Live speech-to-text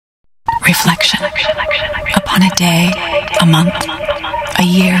Reflection upon a day, a month, a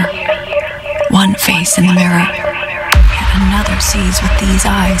year, one face in the mirror, yet another sees with these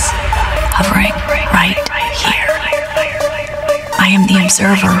eyes, hovering right here. I am the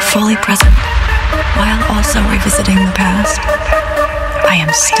observer, fully present, while also revisiting the past. I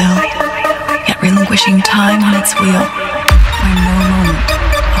am still, yet relinquishing time on its wheel, where no moment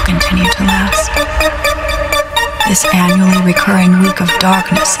will continue to last. This annually recurring week of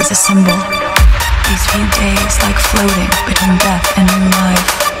darkness is a symbol. These few days like floating between death and new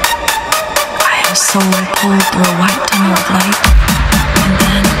life. I am a soul pulled through a white tunnel of light, and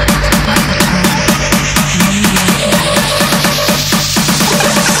then but a turn, a new year.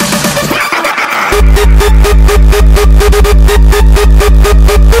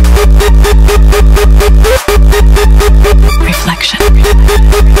 Reflection.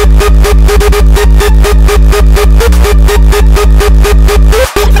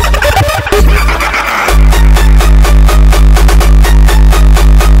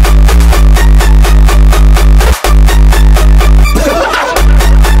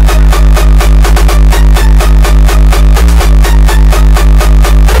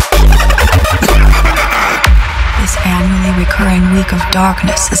 Recurring week of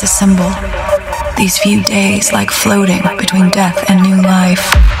darkness is a symbol. These few days like floating between death and new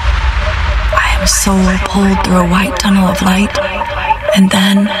life. I am a soul pulled through a white tunnel of light, and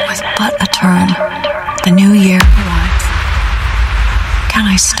then, with but a turn, the new year arrives. Can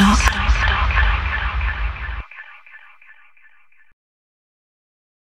I stop?